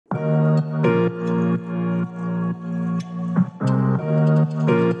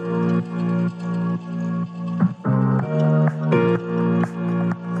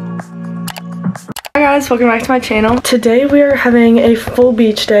guys, welcome back to my channel. Today we are having a full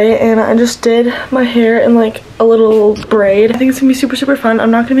beach day and I just did my hair in like a little braid. I think it's gonna be super fun.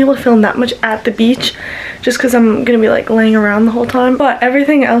 I'm not gonna be able to film that much at the beach just because I'm gonna be like laying around the whole time, but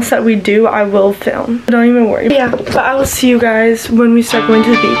everything else that we do I will film, so don't even worry. But yeah, but I will see you guys when we start going to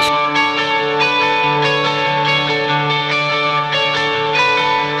the beach.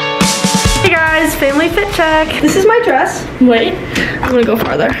 Hey guys, family fit check. This is my dress. Wait, I'm gonna go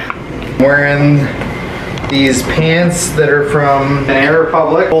farther. Wearing these pants that are from Banana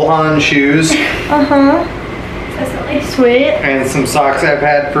Republic, full-on shoes. That's really sweet. And some socks I've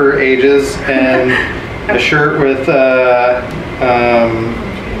had for ages, and a shirt with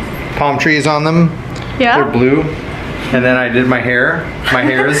palm trees on them. Yeah. They're blue. And then I did my hair, my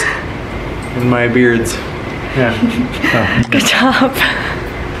hairs, and my beards. Yeah. Oh. Good job.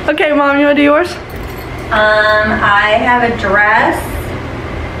 Okay, Mom, you wanna do yours? I have a dress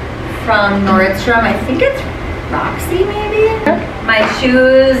from Nordstrom. I think it's Roxy, maybe? My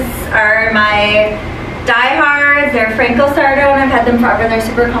shoes are my Die Hards. They're Franco Sardo, and I've had them forever. They're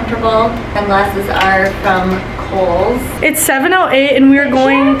super comfortable. And glasses are from Kohl's. It's 7:08 and we are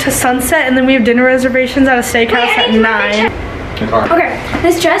going to Sunset, and then we have dinner reservations at a steakhouse at 9. Okay,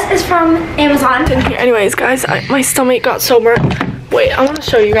 this dress is from Amazon. Anyways, guys, my stomach got so burnt. Wait, I want to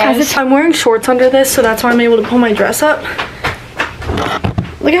show you guys. I'm wearing shorts under this, so that's why I'm able to pull my dress up.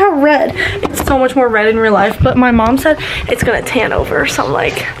 Look at how red. It's so much more red in real life, but my mom said it's gonna tan over, so I'm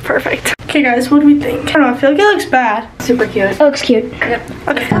like, perfect. Okay guys, what do we think? I don't know, I feel like it looks bad. Super cute. It looks cute. Yep.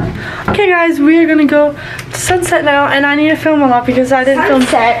 Okay guys, we are gonna go to Sunset now, and I need to film a lot because I didn't film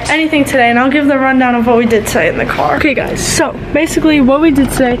anything today, and I'll give the rundown of what we did today in the car. Okay guys, so basically what we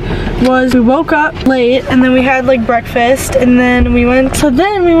did today was we woke up late, and then we had like breakfast, and then we went to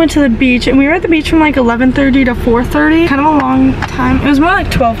the beach, and we were at the beach from like 11:30 to 4:30, kind of a long time. It was more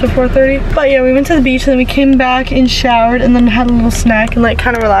like 12 to 4:30, but yeah, we went to the beach, and then we came back and showered, and then had a little snack and like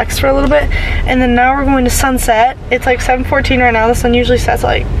kind of relaxed for a little bit. And then now we're going to Sunset. It's like 7:14 right now. The sun usually sets at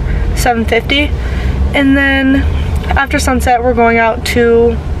like 7:50. And then after Sunset, we're going out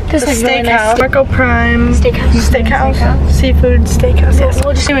to the steakhouse. Really nice. Marco Prime Steakhouse. Seafood steakhouse, yes.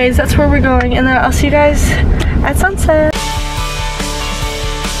 Well, anyways, that's where we're going. And then I'll see you guys at Sunset.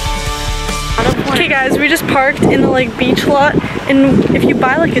 Okay guys, we just parked in the like beach lot, and if you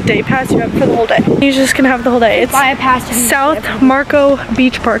buy like a day pass, you have it for the whole day. You're just gonna have the whole day. It's buy a pass to South Marco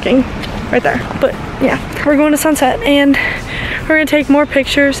Beach parking right there. But yeah, we're going to Sunset, and we're gonna take more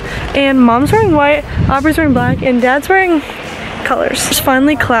pictures. And Mom's wearing white, Aubrey's wearing black, and Dad's wearing colors. There's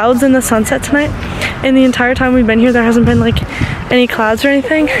finally clouds in the sunset tonight, and the entire time we've been here there hasn't been like any clouds or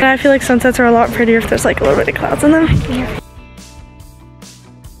anything, and I feel like sunsets are a lot prettier if there's like a little bit of clouds in them.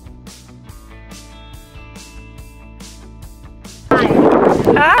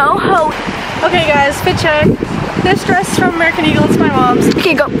 Oh. Okay guys, fit check. This dress is from American Eagle, it's my mom's.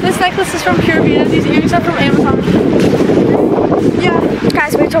 Okay, go. This necklace is from Pure Vita, these earrings are from Amazon. Yeah.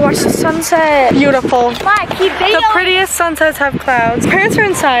 Guys, we have to watch the sunset. Beautiful. The The prettiest sunsets have clouds. Parents are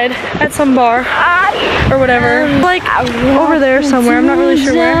inside at some bar or whatever. Like over there somewhere, I'm not really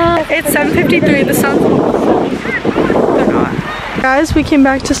sure where. It's 7:53, the sun's they're not. Guys, we came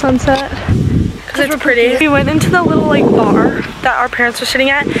back to Sunset. Because it's pretty. We went into the little like bar that our parents were sitting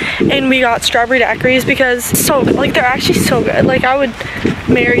at, and we got strawberry daiquiris because so good. Like they're actually so good. Like I would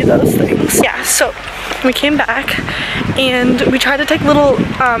marry those things. Yeah, so we came back and we tried to take little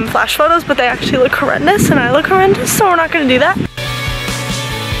flash photos, but they actually look horrendous and I look horrendous, so we're not gonna do that.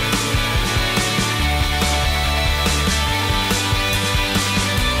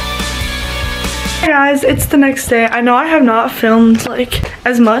 Hey guys, it's the next day. I know I have not filmed like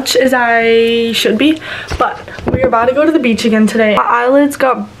as much as I should be, but we're about to go to the beach again today. My eyelids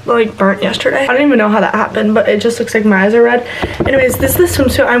got like burnt yesterday. I don't even know how that happened, but it just looks like my eyes are red. Anyways, this is the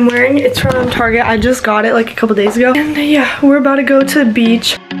swimsuit I'm wearing. It's from Target. I just got it like a couple days ago. And yeah, we're about to go to the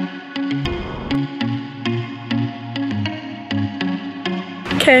beach.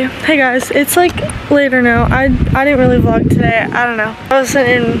 Okay, hey guys, it's like later now. I didn't really vlog today. I don't know. I was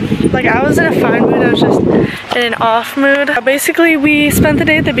in a fine mood. I was just in an off mood. Basically, we spent the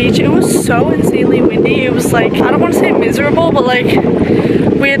day at the beach. It was so insanely windy. It was like, I don't want to say miserable, but like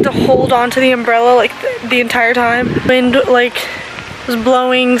we had to hold on to the umbrella like the entire time. Wind like was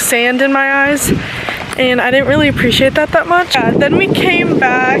blowing sand in my eyes, and I didn't really appreciate that much. Yeah, then we came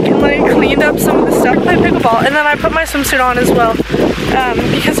back and like cleaned up some of the stuff. I played pickleball, and then I put my swimsuit on as well.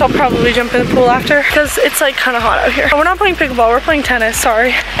 Because I'll probably jump in the pool after because it's like kind of hot out here. But we're not playing pickleball, we're playing tennis,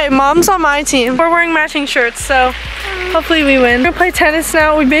 sorry. Hey, Mom's on my team. We're wearing matching shirts, so hopefully we win. We're gonna play tennis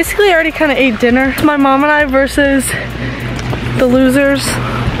now. We basically already kind of ate dinner. It's my mom and I versus the losers.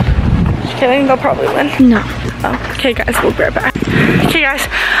 Kidding, they'll probably win. No. Oh, okay guys, we'll be right back. Okay guys,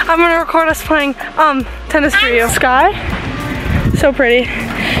 I'm gonna record us playing tennis for you. Sky, so pretty.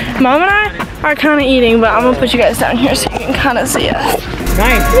 Mom and I are kind of eating, but I'm gonna put you guys down here so you can kind of see us.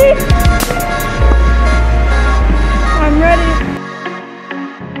 Nice. I'm ready.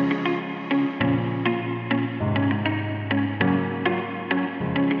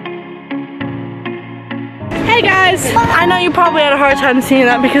 Hey guys, I know you probably had a hard time seeing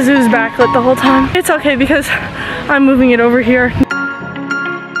that because it was backlit the whole time. It's okay because I'm moving it over here.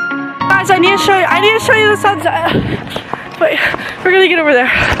 Guys, I need to show you the sunset. Wait, we're gonna get over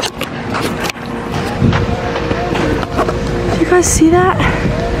there. Do you guys see that?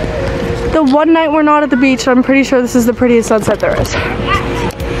 The one night we're not at the beach, I'm pretty sure this is the prettiest sunset there is.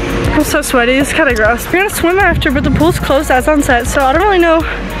 I'm so sweaty, it's kind of gross. We're gonna swim after, but the pool's closed at sunset, so I don't really know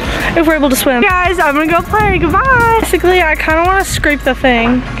if we're able to swim. Guys, I'm gonna go play, goodbye. Basically, I kind of want to scrape the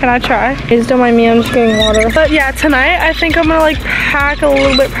thing. Can I try? Please don't mind me, I'm just getting water. But yeah, tonight, I think I'm gonna like pack a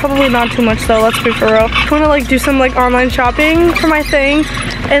little bit, probably not too much though, let's be for real. I wanna like do some like online shopping for my thing,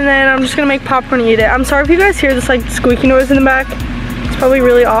 and then I'm just gonna make popcorn and eat it. I'm sorry if you guys hear this like squeaky noise in the back. It's probably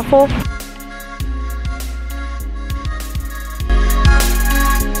really awful.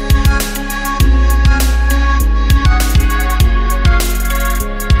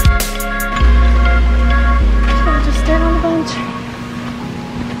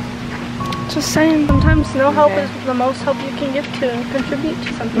 Just saying, sometimes no help is the most help you can give to and contribute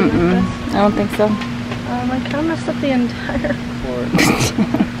to something like this. I don't think so. I kind of messed up the entire board.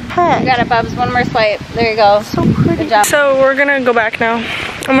 You got it, Bubs. One more swipe. There you go. So pretty. Good job. So we're gonna go back now.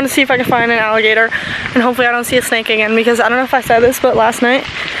 I'm gonna see if I can find an alligator, and hopefully I don't see a snake again, because I don't know if I said this, but last night,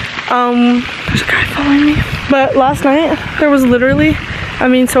 there's a guy following me. But last night, there was literally, I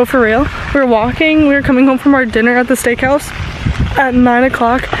mean, so for real, we were walking, we were coming home from our dinner at the steakhouse at 9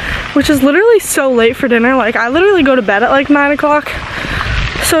 o'clock, which is literally so late for dinner. Like, I literally go to bed at like 9 o'clock.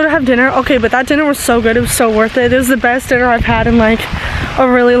 So to have dinner, okay, but that dinner was so good, it was so worth it. It was the best dinner I've had in like a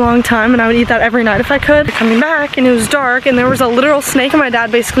really long time, and I would eat that every night if I could. Coming back, and it was dark, and there was a literal snake, and my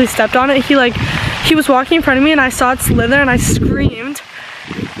dad basically stepped on it. He was walking in front of me, and I saw it slither, and I screamed.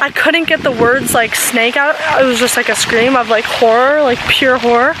 I couldn't get the words like snake out. It was just like a scream of like horror, like pure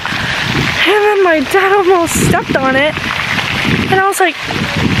horror. And then my dad almost stepped on it, and I was like,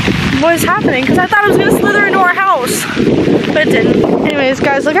 what is happening? Because I thought it was gonna slither into our house, but it didn't. Anyways,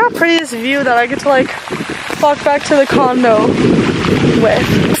 guys, look how pretty this view that I get to like walk back to the condo with.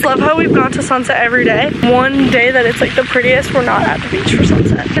 Just love how we've gone to sunset every day. One day that it's like the prettiest, we're not at the beach for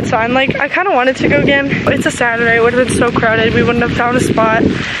sunset. It's fine. Like, I kind of wanted to go again. It's a Saturday. It would have been so crowded. We wouldn't have found a spot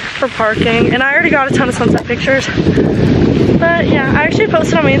for parking. And I already got a ton of sunset pictures. But yeah, I actually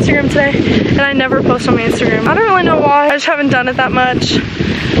posted on my Instagram today, and I never post on my Instagram. I don't really know why. I just haven't done it that much.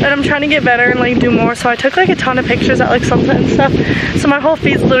 And I'm trying to get better and like do more. So I took like a ton of pictures at like sunset and stuff. So my whole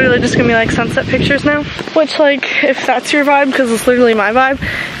feed's literally just gonna be like sunset pictures now. Which, like, if that's your vibe, because it's literally my vibe,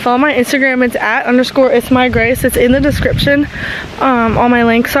 follow my Instagram. It's @_itsmygrace. It's in the description. All my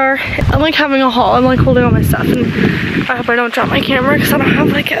links are. I'm like having a haul. I'm like holding all my stuff, and I hope I don't drop my camera because I don't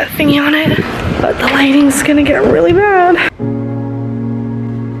have like a thingy on it. But the lighting's gonna get really bad.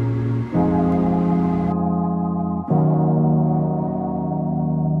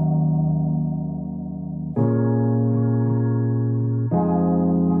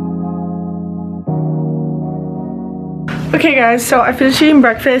 Okay guys, so I finished eating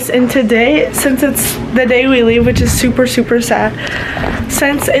breakfast, and today, since it's the day we leave, which is super sad,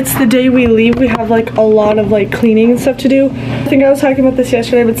 since it's the day we leave, we have like a lot of like cleaning and stuff to do. I think I was talking about this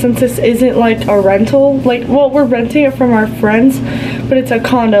yesterday, but since this isn't like a rental, like, well, we're renting it from our friends, but it's a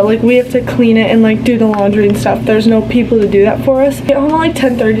condo, like we have to clean it and like do the laundry and stuff. There's no people to do that for us. We get home at like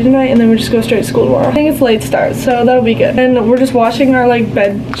 10:30 tonight, and then we just go straight to school tomorrow. I think it's late start, so that'll be good. And we're just washing our like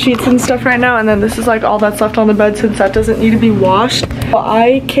bed sheets and stuff right now, and then this is like all that's left on the bed since that doesn't need to be washed. Well,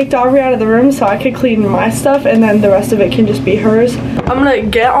 I kicked Aubrey out of the room so I could clean my stuff, and then the rest of it can just be hers. I'm gonna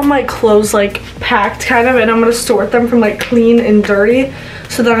get all my clothes like packed kind of, and I'm gonna sort them from like clean and dirty,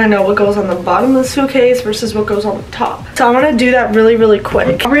 so that I know what goes on the bottom of the suitcase versus what goes on the top. So I'm gonna do that really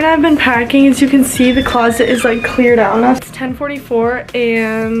quick. Aubrey and I have been packing. As you can see, the closet is like cleared out now. It's 10:44,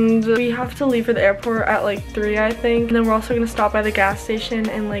 and we have to leave for the airport at like 3, I think. And then we're also gonna stop by the gas station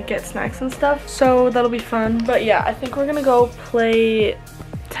and like get snacks and stuff, so that'll be fun. But yeah, I think we're gonna go play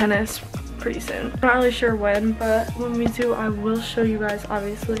tennis pretty soon. I'm not really sure when, but when we do, I will show you guys,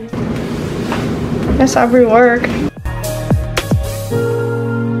 obviously. Yes, Aubrey work.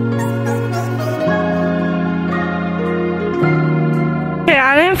 Okay,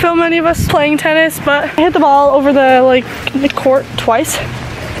 I didn't film any of us playing tennis, but I hit the ball over the court twice.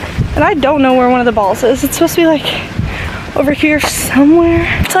 And I don't know where one of the balls is. It's supposed to be like over here somewhere.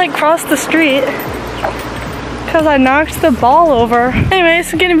 It's like across the street because I knocked the ball over.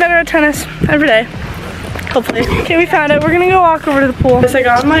 Anyways, getting better at tennis every day. Hopefully. Okay, we found it. We're gonna go walk over to the pool. I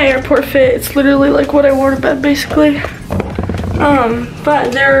got my airport fit. It's literally like what I wore to bed basically.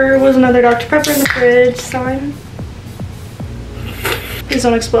 But there was another Dr. Pepper in the fridge sign. Please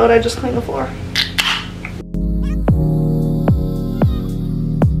don't explode, I just cleaned the floor.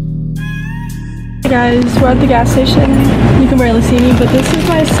 Hey guys, we're at the gas station. You can barely see me, but this is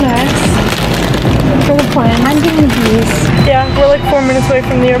my snacks for the plane. I'm getting these. Yeah, we're like 4 minutes away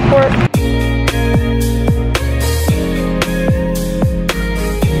from the airport.